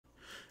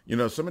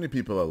So many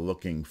people are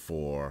looking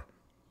for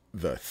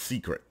the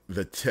secret,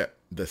 the tip,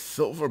 the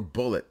silver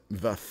bullet,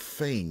 the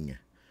thing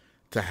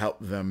to help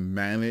them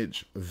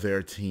manage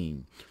their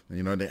team.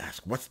 They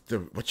ask, what's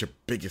your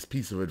biggest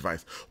piece of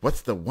advice?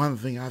 What's the one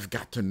thing I've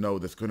got to know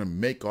that's going to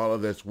make all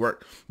of this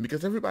work?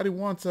 Because everybody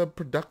wants a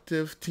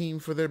productive team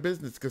for their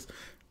business because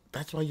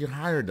that's why you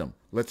hired them.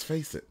 Let's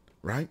face it,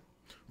 right?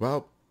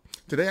 Well,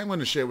 today I'm going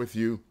to share with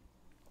you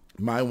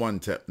my one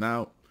tip.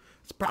 Now,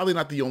 it's probably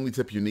not the only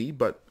tip you need,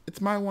 but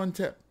it's my one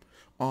tip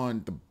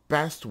on the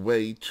best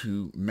way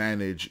to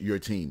manage your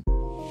team.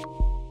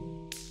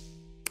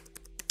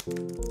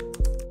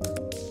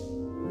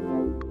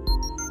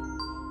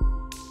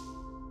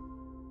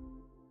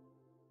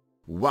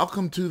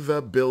 Welcome to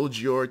the Build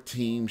Your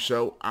Team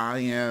Show. I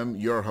am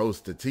your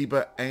host,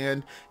 Atiba,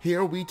 and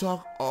here we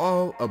talk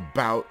all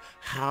about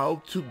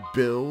how to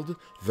build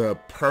the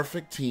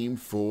perfect team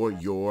for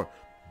your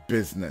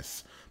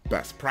business.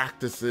 Best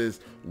practices,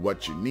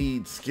 what you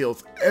need,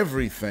 skills,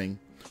 everything.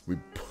 We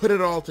put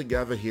it all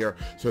together here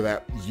so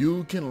that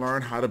you can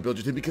learn how to build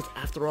your team, because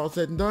after all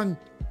said and done,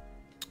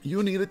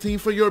 you need a team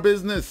for your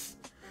business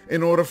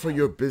in order for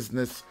your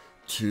business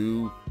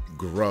to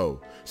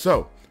grow.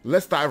 So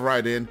let's dive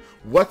right in.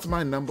 What's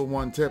my number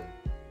one tip?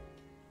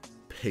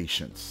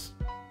 Patience.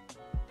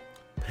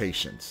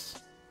 Patience.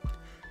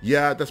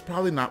 Yeah, that's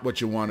probably not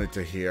what you wanted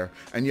to hear.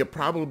 And you're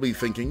probably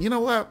thinking, you know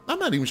what? I'm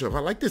not even sure if I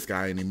like this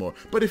guy anymore.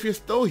 But if you're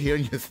still here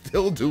and you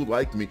still do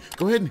like me,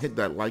 go ahead and hit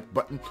that like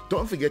button.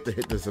 Don't forget to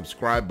hit the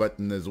subscribe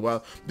button as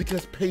well,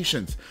 because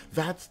patience,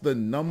 that's the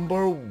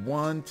number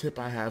one tip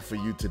I have for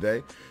you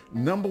today.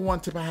 Number one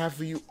tip I have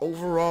for you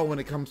overall when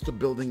it comes to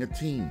building a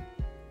team.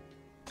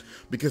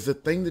 Because the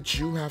thing that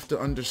you have to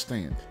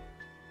understand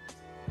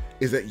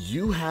is that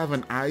you have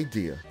an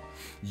idea.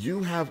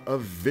 You have a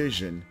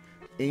vision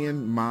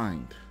in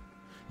mind.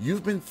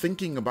 You've been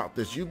thinking about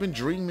this. You've been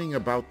dreaming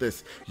about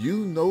this. You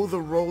know the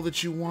role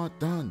that you want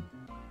done.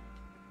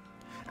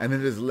 And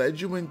it has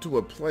led you into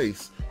a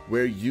place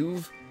where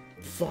you've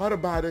thought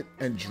about it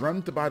and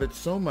dreamt about it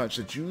so much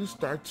that you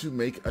start to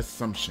make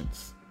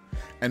assumptions.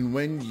 And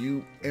when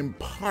you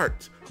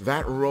impart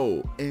that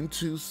role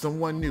into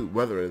someone new,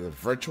 whether it's a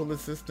virtual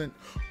assistant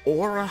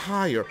or a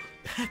hire,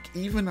 heck,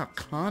 even a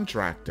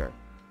contractor,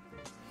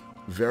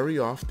 very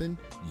often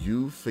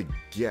you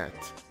forget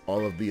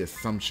all of the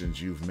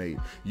assumptions you've made.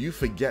 You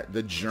forget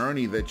the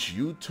journey that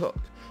you took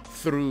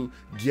through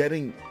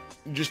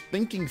just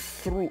thinking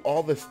through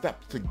all the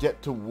steps to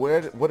get to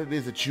what it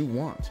is that you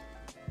want.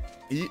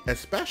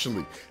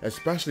 Especially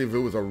if it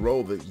was a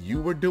role that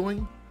you were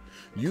doing,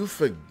 you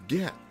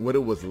forget what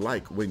it was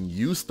like when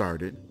you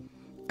started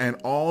and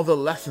all the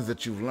lessons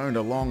that you've learned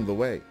along the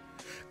way.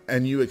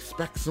 And you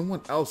expect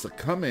someone else to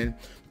come in,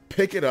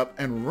 pick it up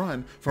and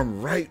run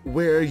from right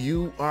where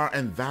you are.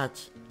 And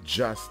that's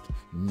just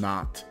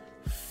not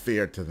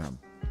fair to them.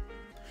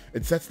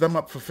 It sets them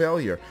up for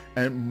failure.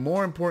 And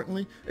more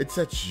importantly, it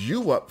sets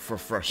you up for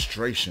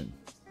frustration.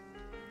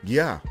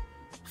 Yeah,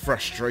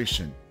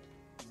 frustration.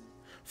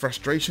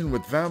 Frustration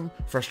with them,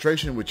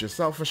 frustration with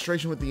yourself,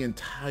 frustration with the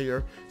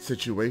entire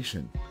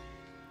situation.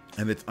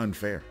 And it's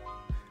unfair.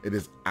 It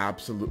is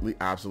absolutely,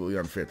 absolutely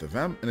unfair to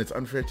them, and it's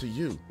unfair to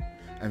you.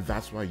 And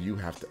that's why you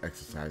have to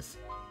exercise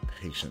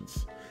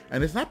patience.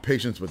 And it's not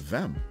patience with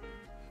them.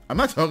 I'm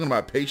not talking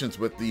about patience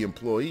with the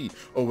employee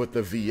or with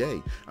the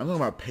VA. I'm talking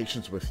about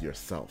patience with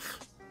yourself.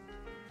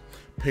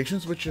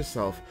 Patience with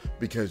yourself,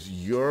 because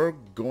you're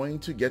going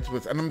to get to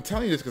it. And I'm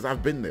telling you this because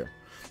I've been there.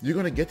 You're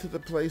going to get to the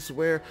place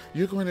where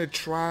you're going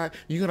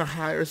to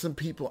hire some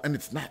people and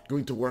it's not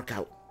going to work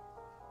out.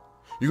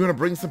 You're going to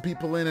bring some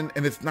people in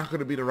and it's not going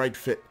to be the right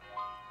fit.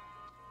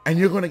 And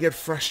you're going to get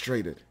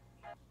frustrated.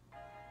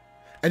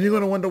 And you're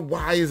going to wonder,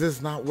 why is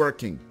this not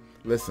working?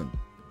 Listen,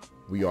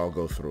 we all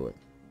go through it.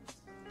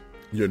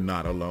 You're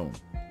not alone.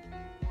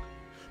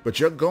 But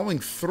you're going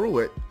through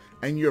it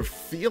and you're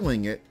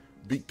feeling it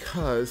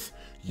because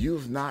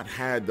you've not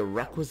had the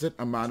requisite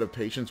amount of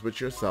patience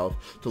with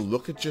yourself to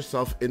look at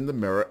yourself in the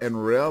mirror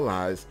and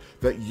realize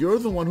that you're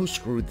the one who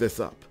screwed this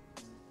up.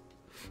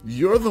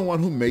 You're the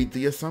one who made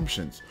the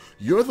assumptions.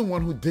 You're the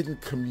one who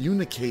didn't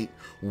communicate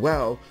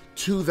well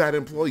to that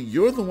employee.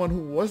 You're the one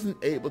who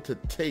wasn't able to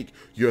take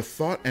your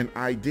thought and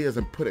ideas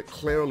and put it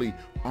clearly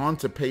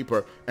onto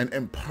paper and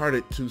impart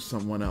it to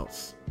someone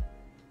else.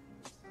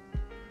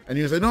 And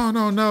you say,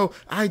 no,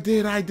 I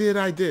did.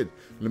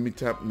 Let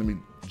me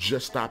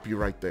just stop you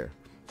right there.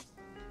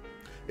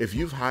 If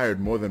you've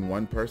hired more than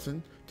one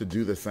person to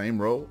do the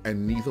same role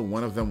and neither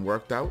one of them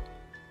worked out,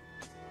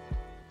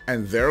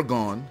 and they're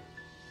gone,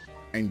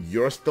 and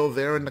you're still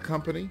there in the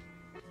company,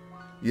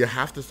 you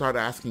have to start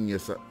asking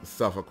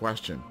yourself a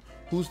question.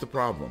 Who's the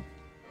problem?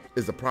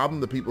 Is the problem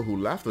the people who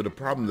left, or the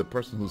problem the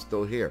person who's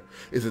still here?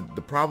 Is it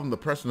the problem the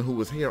person who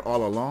was here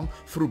all along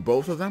through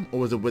both of them, or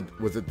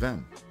was it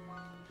them?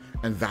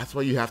 And that's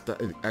why you have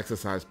to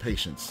exercise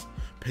patience.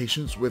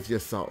 Patience with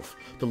yourself,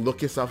 to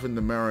look yourself in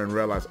the mirror and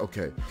realize,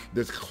 okay,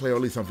 there's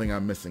clearly something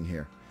I'm missing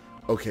here.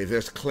 Okay,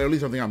 there's clearly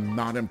something I'm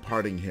not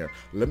imparting here.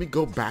 Let me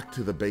go back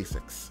to the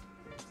basics.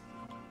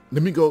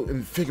 Let me go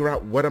and figure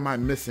out what am I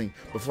missing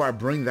before I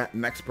bring that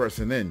next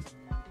person in,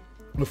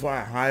 before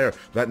I hire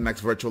that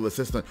next virtual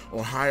assistant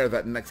or hire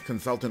that next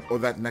consultant or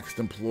that next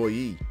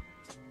employee,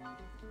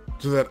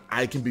 so that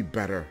I can be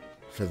better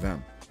for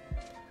them.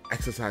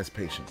 Exercise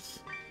patience.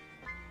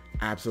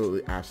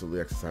 Absolutely,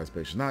 absolutely exercise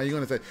patience. Now you're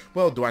going to say,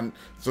 well,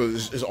 so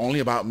it's only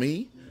about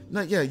me?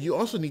 No, yeah, you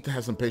also need to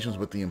have some patience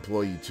with the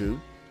employee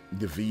too,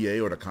 the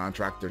VA or the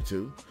contractor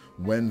too.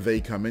 When they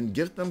come in,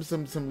 give them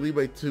some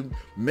leeway to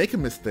make a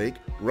mistake,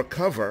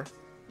 recover,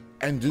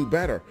 and do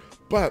better.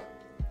 But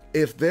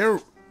if they're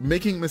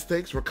making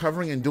mistakes,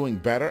 recovering and doing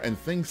better, and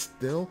things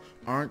still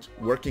aren't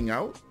working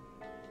out,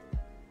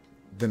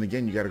 then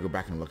again, you got to go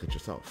back and look at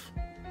yourself.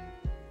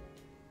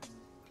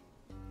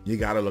 You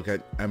got to look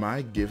at, am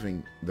I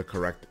giving the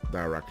correct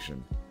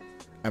direction?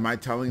 Am I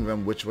telling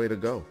them which way to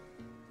go?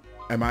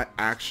 Am I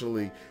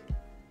actually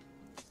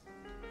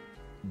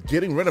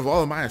getting rid of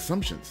all of my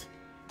assumptions?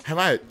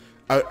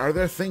 Are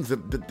there things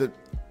that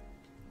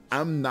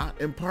I'm not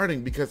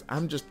imparting because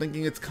I'm just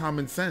thinking it's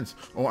common sense,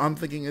 or I'm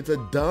thinking it's a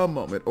duh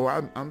moment, or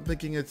I'm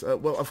thinking it's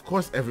well, of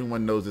course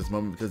everyone knows this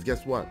moment, because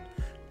guess what?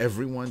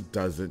 Everyone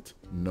doesn't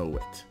know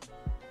it.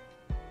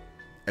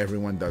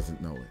 Everyone doesn't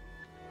know it.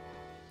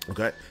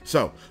 Okay,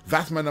 so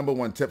that's my number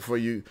one tip for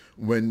you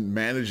when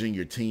managing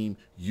your team.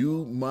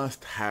 You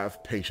must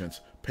have patience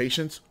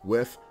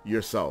with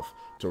yourself,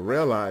 to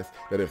realize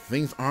that if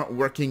things aren't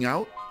working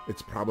out,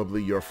 it's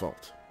probably your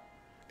fault.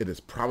 It is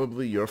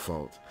probably your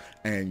fault,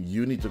 and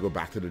you need to go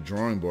back to the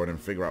drawing board and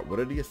figure out what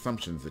are the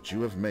assumptions that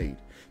you have made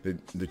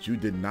that you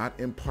did not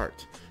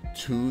impart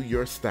to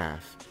your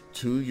staff,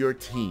 to your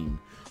team,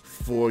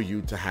 for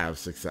you to have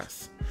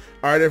success.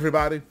 All right,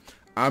 everybody,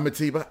 I'm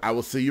Atiba. I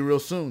will see you real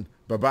soon.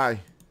 Bye-bye.